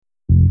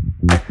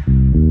Hi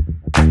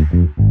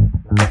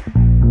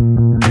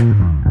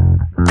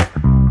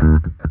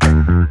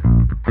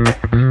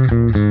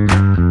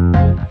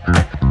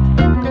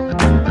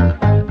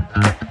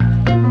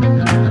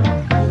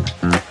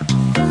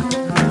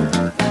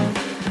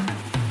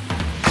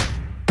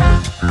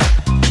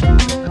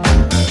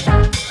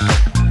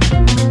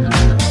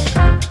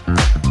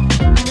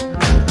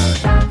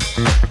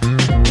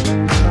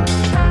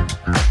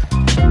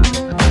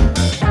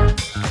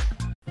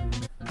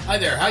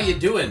there, how you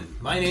doing?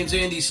 My name's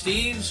Andy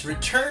Steves.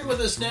 Return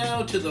with us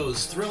now to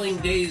those thrilling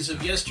days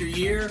of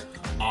yesteryear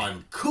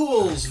on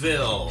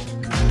Coolsville.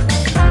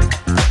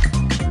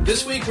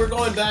 This week we're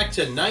going back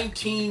to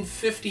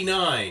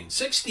 1959,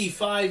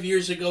 65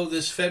 years ago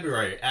this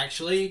February,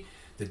 actually,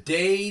 the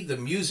day the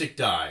music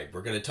died.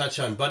 We're going to touch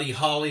on Buddy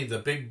Holly, the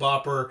Big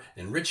Bopper,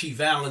 and Ritchie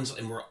Valens,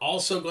 and we're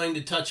also going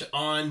to touch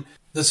on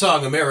the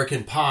song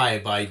American Pie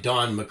by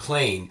Don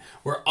McLean.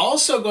 We're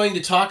also going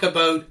to talk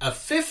about a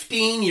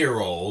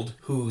 15-year-old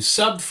who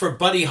subbed for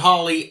Buddy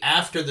Holly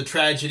after the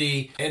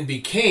tragedy and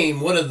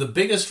became one of the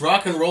biggest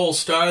rock and roll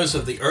stars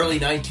of the early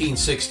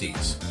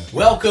 1960s.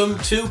 Welcome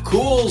to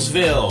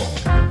Coolsville.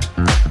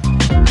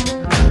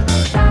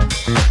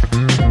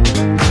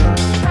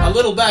 A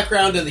little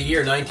background of the year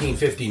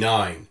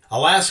 1959.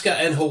 Alaska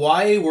and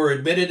Hawaii were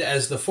admitted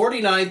as the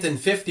 49th and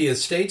 50th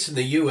states in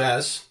the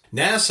U.S.,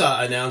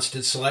 NASA announced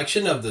its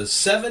selection of the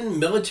 7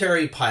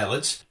 military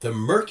pilots, the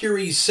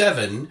Mercury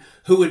 7,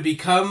 who would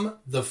become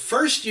the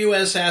first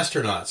U.S.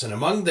 astronauts, and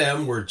among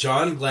them were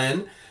John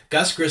Glenn,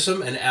 Gus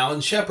Grissom, and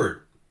Alan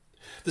Shepard.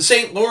 The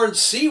St. Lawrence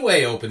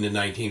Seaway opened in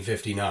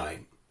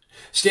 1959.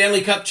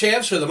 Stanley Cup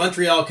champs were the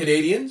Montreal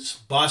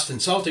Canadiens. Boston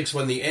Celtics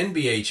won the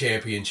NBA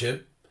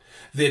championship.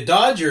 The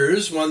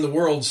Dodgers won the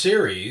World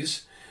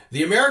Series.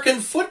 The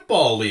American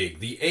Football League,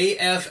 the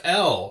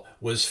AFL,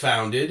 was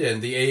founded,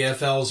 and the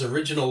AFL's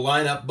original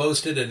lineup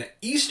boasted an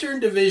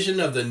Eastern Division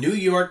of the New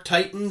York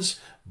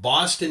Titans,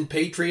 Boston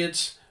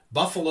Patriots,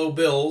 Buffalo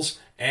Bills,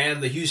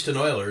 and the Houston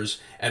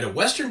Oilers, and a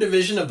Western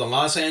Division of the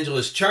Los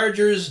Angeles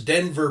Chargers,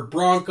 Denver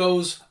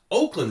Broncos,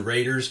 Oakland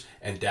Raiders,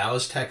 and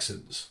Dallas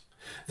Texans.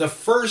 The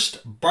first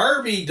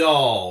Barbie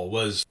doll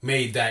was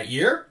made that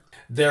year.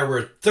 There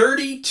were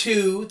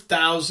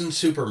 32,000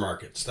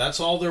 supermarkets. That's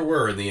all there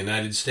were in the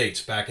United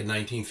States back in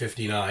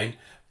 1959.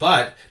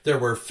 But there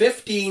were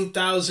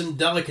 15,000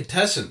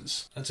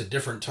 delicatessens. That's a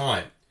different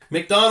time.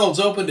 McDonald's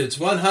opened its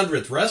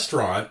 100th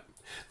restaurant.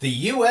 The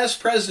U.S.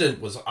 president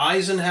was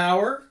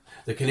Eisenhower.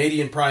 The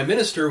Canadian Prime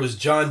Minister was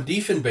John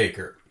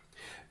Diefenbaker.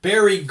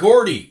 Berry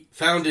Gordy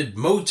founded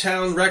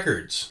Motown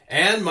Records.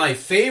 And my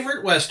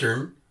favorite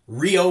Western,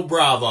 Rio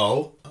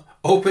Bravo,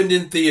 opened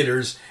in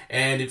theaters,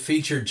 and it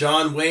featured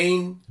John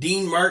Wayne,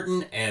 Dean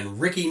Martin, and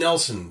Ricky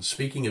Nelson,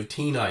 speaking of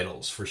teen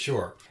idols, for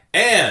sure.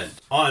 And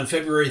on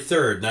February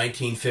 3rd,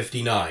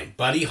 1959,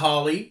 Buddy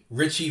Holly,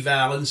 Ritchie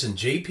Valens, and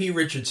J.P.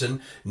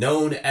 Richardson,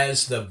 known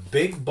as the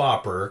Big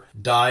Bopper,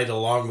 died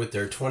along with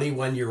their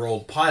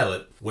 21-year-old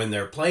pilot when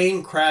their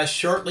plane crashed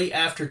shortly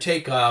after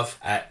takeoff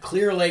at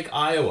Clear Lake,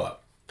 Iowa.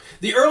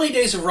 The early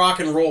days of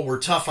rock and roll were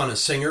tough on a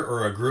singer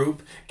or a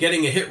group.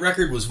 Getting a hit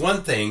record was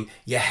one thing.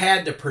 You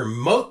had to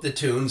promote the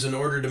tunes in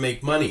order to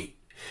make money.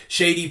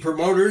 Shady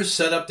promoters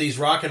set up these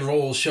rock and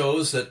roll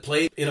shows that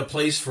played in a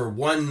place for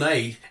one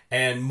night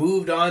and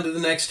moved on to the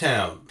next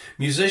town.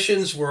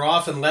 Musicians were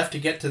often left to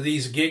get to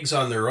these gigs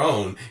on their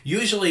own,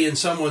 usually in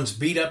someone's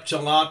beat-up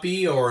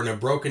jalopy or in a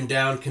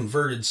broken-down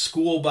converted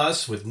school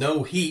bus with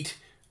no heat.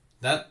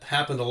 That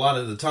happened a lot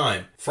of the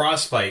time.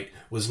 Frostbite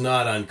was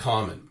not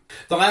uncommon.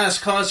 The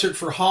last concert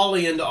for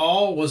Holly and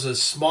all was a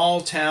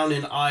small town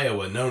in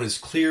Iowa known as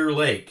Clear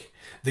Lake.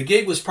 The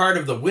gig was part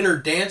of the Winter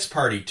Dance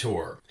Party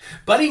Tour.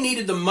 Buddy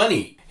needed the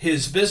money.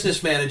 His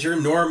business manager,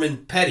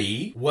 Norman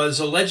Petty,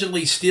 was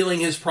allegedly stealing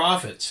his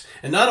profits.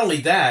 And not only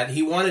that,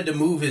 he wanted to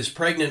move his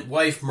pregnant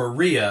wife,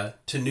 Maria,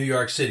 to New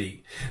York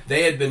City.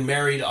 They had been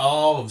married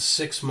all of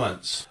 6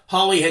 months.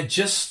 Holly had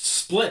just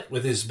split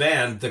with his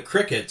band, The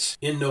Crickets,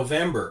 in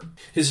November.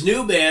 His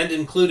new band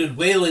included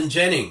Waylon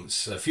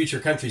Jennings, a future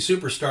country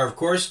superstar, of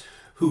course,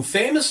 who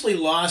famously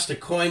lost a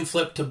coin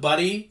flip to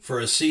Buddy for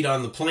a seat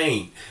on the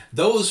plane.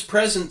 Those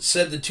present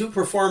said the two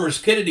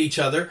performers kidded each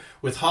other,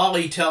 with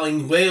Holly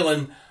telling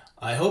Waylon,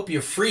 "I hope you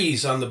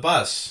freeze on the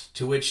bus,"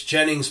 to which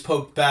Jennings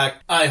poked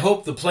back, "I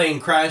hope the plane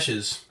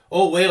crashes."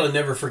 Old Waylon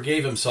never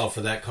forgave himself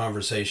for that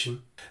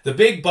conversation. The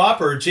Big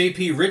Bopper,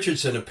 J.P.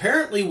 Richardson,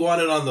 apparently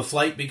wanted on the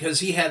flight because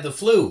he had the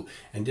flu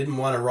and didn't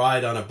want to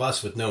ride on a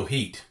bus with no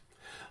heat.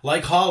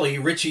 Like Holly,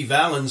 Ritchie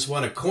Valens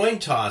won a coin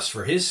toss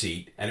for his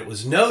seat, and it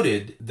was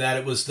noted that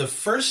it was the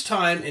first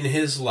time in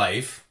his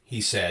life,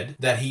 he said,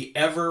 that he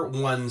ever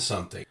won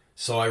something.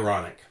 So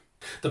ironic.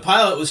 The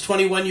pilot was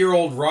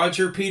 21-year-old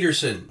Roger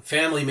Peterson,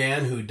 family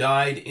man who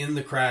died in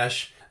the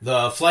crash.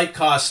 The flight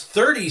cost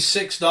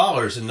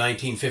 $36 in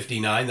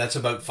 1959. That's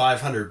about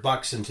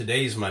 $500 in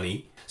today's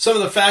money. Some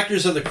of the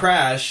factors of the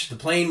crash: the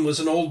plane was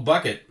an old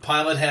bucket.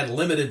 Pilot had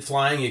limited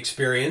flying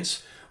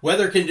experience.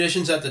 Weather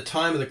conditions at the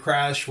time of the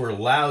crash were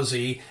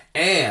lousy,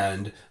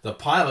 and the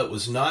pilot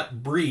was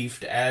not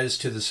briefed as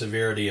to the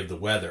severity of the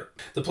weather.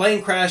 The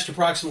plane crashed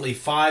approximately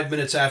 5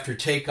 minutes after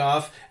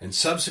takeoff, and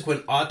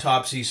subsequent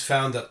autopsies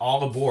found that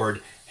all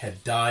aboard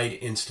had died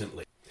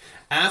instantly.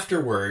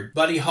 Afterward,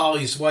 Buddy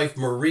Holly's wife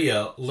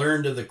Maria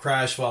learned of the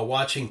crash while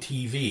watching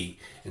TV,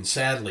 and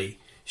sadly,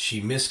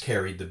 she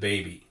miscarried the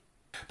baby.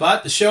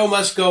 But the show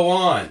must go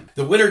on.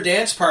 The winter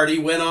dance party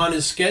went on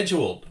as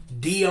scheduled.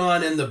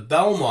 Dion and the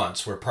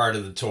Belmonts were part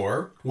of the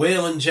tour.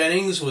 Waylon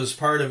Jennings was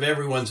part of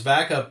everyone's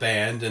backup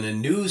band, and a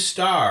new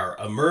star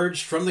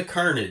emerged from the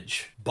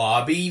carnage,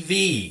 Bobby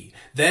Vee,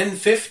 then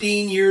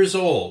 15 years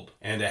old,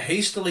 and a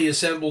hastily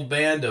assembled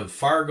band of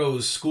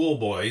Fargo's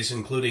schoolboys,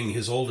 including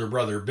his older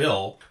brother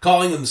Bill,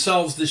 calling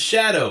themselves the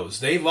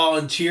Shadows. They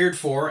volunteered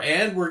for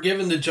and were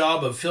given the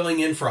job of filling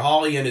in for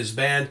Holly and his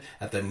band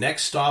at the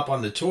next stop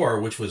on the tour,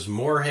 which was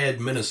Moorhead,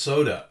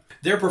 Minnesota.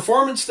 Their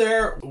performance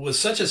there was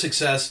such a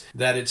success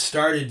that it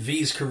started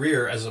Vee's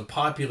career as a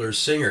popular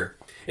singer.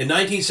 In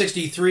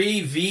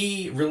 1963,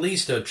 Vee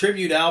released a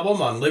tribute album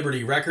on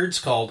Liberty Records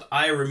called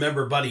I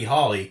Remember Buddy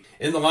Holly.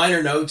 In the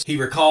liner notes, he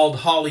recalled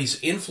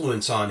Holly's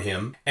influence on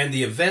him and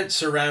the events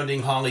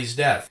surrounding Holly's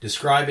death,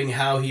 describing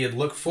how he had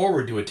looked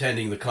forward to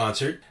attending the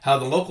concert, how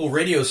the local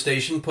radio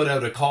station put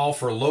out a call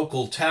for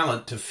local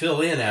talent to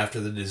fill in after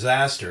the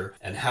disaster,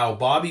 and how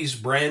Bobby's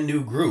brand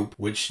new group,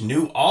 which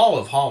knew all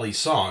of Holly's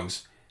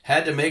songs,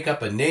 had to make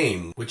up a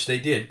name, which they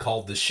did,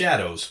 called the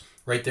Shadows,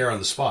 right there on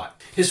the spot.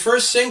 His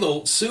first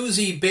single,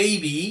 Susie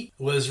Baby,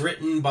 was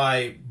written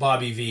by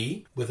Bobby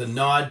Vee with a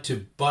nod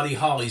to Buddy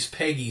Holly's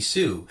Peggy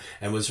Sue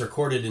and was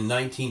recorded in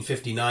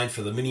 1959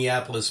 for the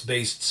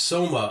Minneapolis-based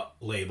Soma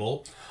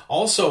label.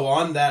 Also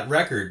on that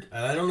record,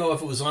 and I don't know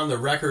if it was on the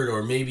record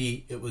or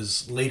maybe it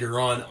was later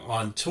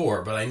on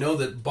tour, but I know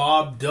that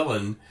Bob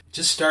Dylan,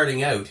 just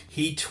starting out,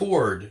 he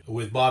toured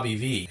with Bobby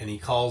Vee, and he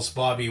calls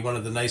Bobby one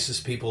of the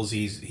nicest people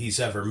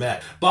he's ever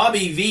met.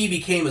 Bobby Vee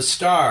became a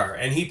star,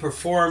 and he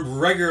performed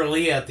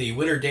regularly at the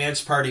Winter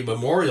Dance Party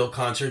memorial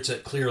concerts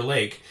at Clear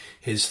Lake.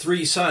 His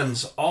three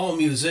sons, all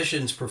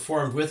musicians,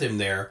 performed with him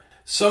there.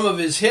 Some of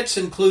his hits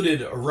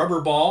included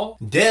Rubber Ball,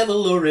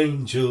 Devil or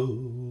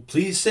Angel,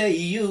 Please Say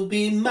You'll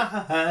Be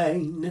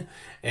Mine,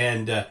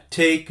 and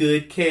Take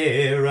Good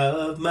Care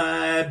of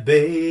My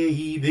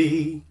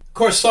Baby. Of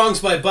course, songs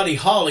by Buddy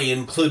Holly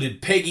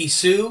included Peggy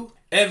Sue,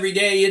 Every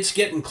Day It's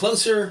Getting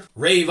Closer,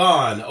 Rave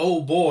On,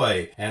 Oh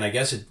Boy, and I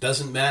Guess It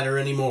Doesn't Matter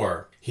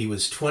Anymore. He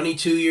was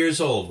 22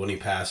 years old when he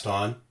passed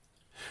on.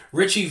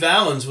 Ritchie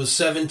Valens was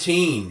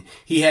 17.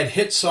 He had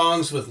hit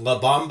songs with La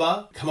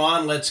Bamba, Come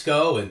On, Let's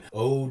Go, and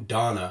Oh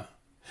Donna.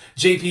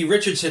 J.P.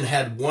 Richardson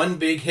had one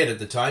big hit at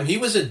the time. He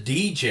was a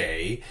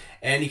DJ,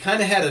 and he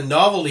kind of had a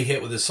novelty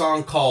hit with a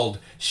song called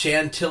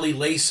Chantilly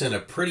Lace and a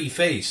Pretty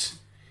Face.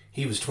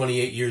 He was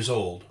 28 years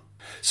old.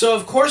 So,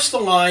 of course, the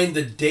line,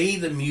 The Day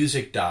the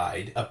Music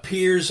Died,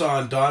 appears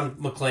on Don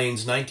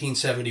McLean's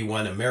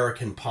 1971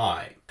 American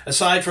Pie.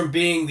 Aside from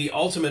being the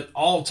ultimate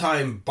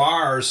all-time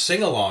bar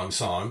sing-along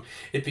song,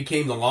 it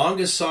became the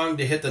longest song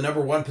to hit the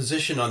number one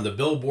position on the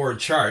Billboard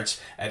charts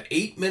at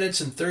 8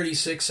 minutes and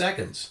 36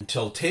 seconds,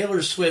 until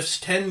Taylor Swift's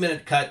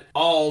 10-minute cut,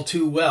 All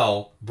Too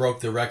Well,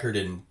 broke the record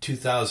in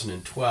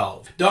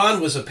 2012.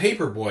 Don was a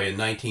paperboy in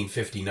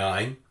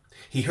 1959.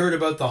 He heard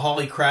about the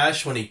Holly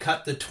crash when he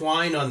cut the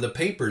twine on the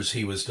papers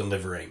he was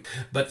delivering.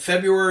 But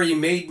February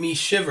made me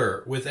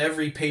shiver with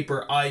every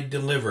paper I'd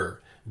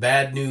deliver.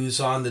 Bad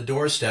news on the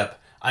doorstep.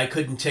 I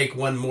couldn't take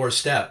one more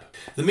step.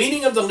 The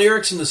meaning of the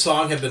lyrics in the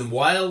song have been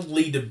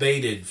wildly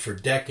debated for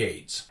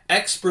decades.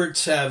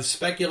 Experts have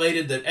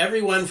speculated that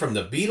everyone from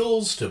the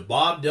Beatles to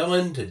Bob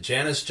Dylan to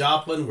Janis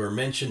Joplin were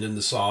mentioned in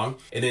the song.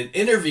 In an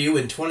interview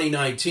in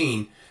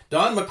 2019,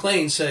 Don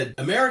McLean said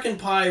American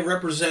Pie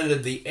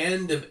represented the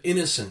end of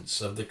innocence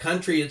of the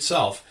country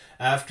itself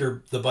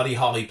after the Buddy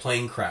Holly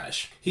plane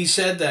crash. He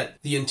said that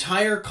the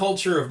entire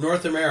culture of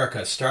North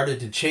America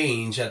started to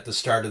change at the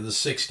start of the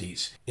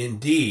 60s.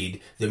 Indeed,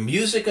 the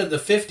music of the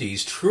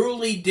 50s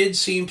truly did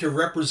seem to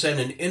represent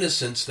an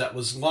innocence that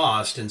was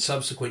lost in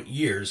subsequent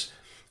years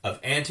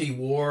of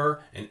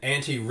anti-war and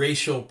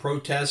anti-racial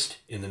protest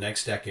in the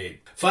next decade.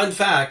 Fun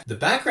fact, the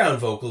background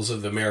vocals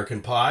of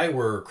American Pie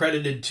were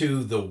credited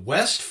to the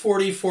West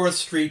 44th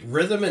Street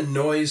Rhythm and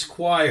Noise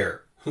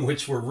Choir,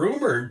 which were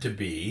rumored to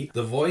be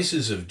the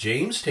voices of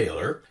James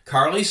Taylor,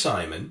 Carly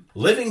Simon,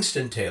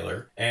 Livingston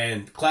Taylor,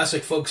 and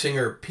classic folk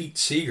singer Pete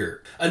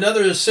Seeger.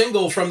 Another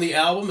single from the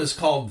album is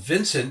called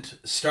Vincent,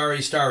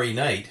 Starry Starry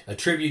Night, a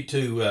tribute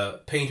to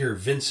painter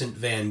Vincent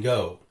van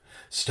Gogh.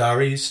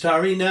 Starry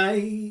Starry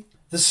Night.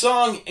 The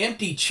song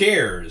Empty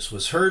Chairs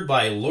was heard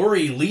by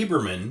Lori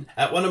Lieberman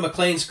at one of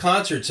McLean's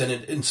concerts, and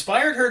it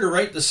inspired her to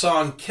write the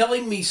song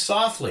Killing Me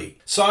Softly,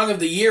 Song of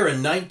the Year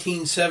in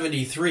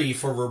 1973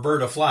 for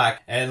Roberta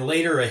Flack, and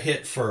later a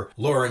hit for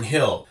Lauryn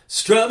Hill.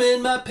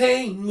 Strumming my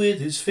pain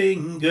with his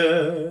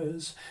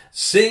fingers,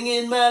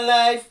 singing my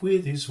life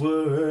with his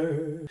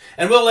words.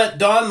 And we'll let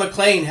Don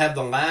McLean have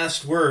the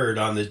last word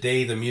on the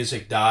day the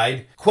music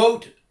died.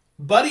 Quote,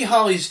 Buddy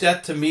Holly's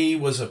death to me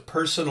was a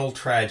personal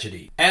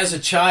tragedy. As a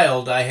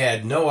child, I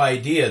had no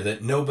idea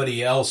that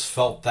nobody else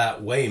felt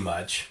that way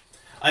much.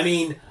 I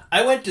mean,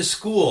 I went to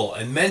school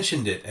and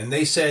mentioned it, and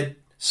they said,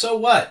 "So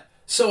what?"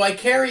 So I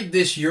carried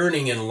this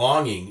yearning and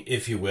longing,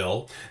 if you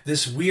will,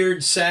 this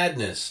weird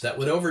sadness that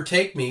would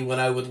overtake me when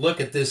I would look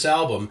at this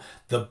album,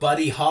 The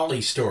Buddy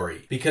Holly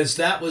Story, because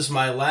that was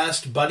my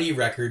last Buddy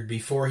record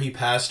before he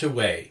passed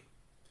away.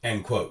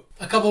 End quote.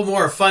 A couple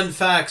more fun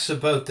facts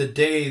about the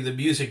day the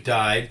music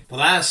died. The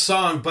last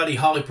song Buddy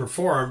Holly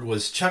performed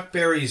was Chuck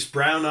Berry's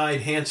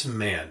Brown-Eyed Handsome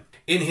Man.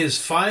 In his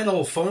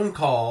final phone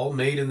call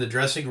made in the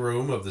dressing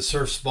room of the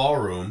Surf's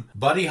Ballroom,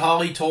 Buddy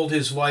Holly told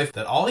his wife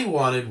that all he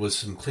wanted was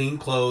some clean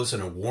clothes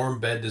and a warm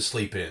bed to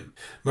sleep in.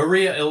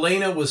 Maria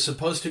Elena was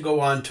supposed to go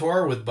on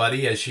tour with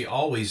Buddy, as she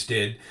always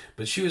did,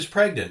 but she was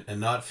pregnant and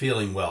not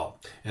feeling well.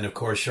 And of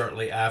course,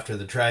 shortly after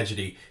the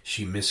tragedy,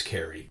 she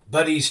miscarried.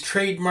 Buddy's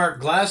trademark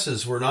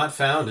glasses were not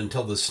found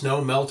until the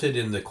snow melted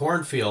in the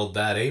cornfield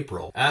that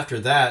April. After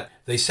that,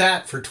 they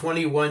sat for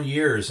 21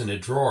 years in a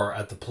drawer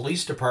at the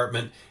police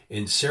department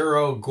in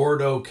Cerro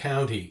Gordo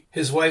County.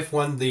 His wife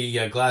won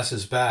the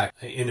glasses back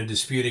in a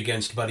dispute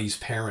against Buddy's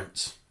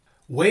parents.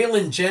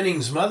 Waylon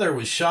Jennings' mother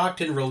was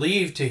shocked and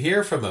relieved to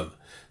hear from him.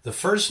 The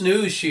first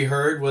news she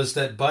heard was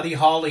that Buddy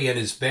Holly and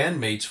his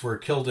bandmates were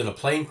killed in a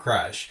plane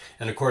crash,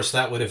 and of course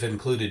that would have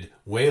included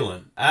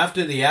Waylon.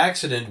 After the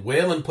accident,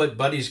 Waylon put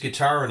Buddy's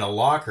guitar in a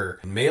locker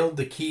and mailed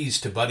the keys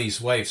to Buddy's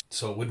wife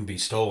so it wouldn't be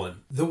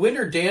stolen. The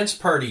Winter Dance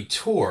Party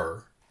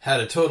tour had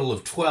a total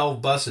of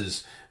 12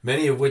 buses,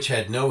 many of which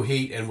had no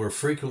heat and were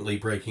frequently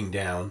breaking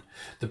down.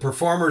 The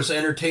performers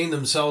entertained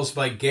themselves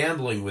by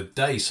gambling with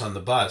dice on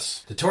the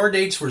bus. The tour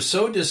dates were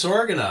so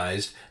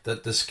disorganized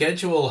that the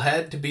schedule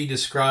had to be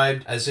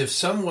described as if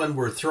someone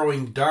were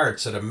throwing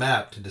darts at a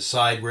map to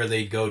decide where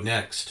they'd go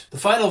next. The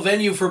final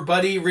venue for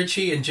Buddy,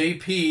 Richie, and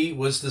JP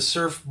was the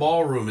Surf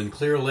Ballroom in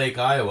Clear Lake,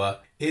 Iowa.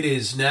 It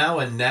is now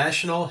a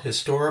National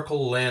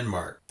Historical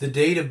Landmark. The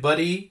date of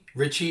Buddy,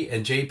 Richie,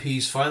 and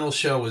JP's final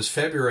show was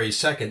February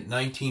 2nd,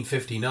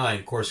 1959,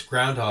 of course,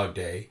 Groundhog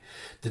Day.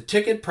 The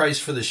ticket price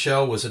for the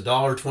show was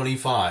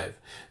 $1.25.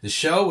 The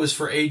show was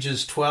for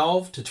ages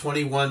 12 to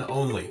 21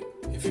 only.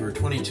 If you were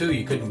 22,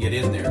 you couldn't get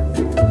in there.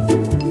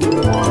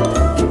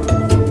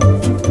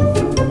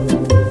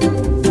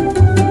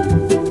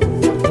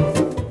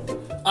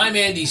 I'm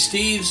Andy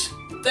Steves.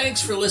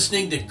 Thanks for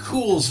listening to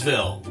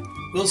Coolsville.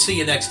 We'll see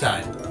you next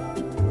time.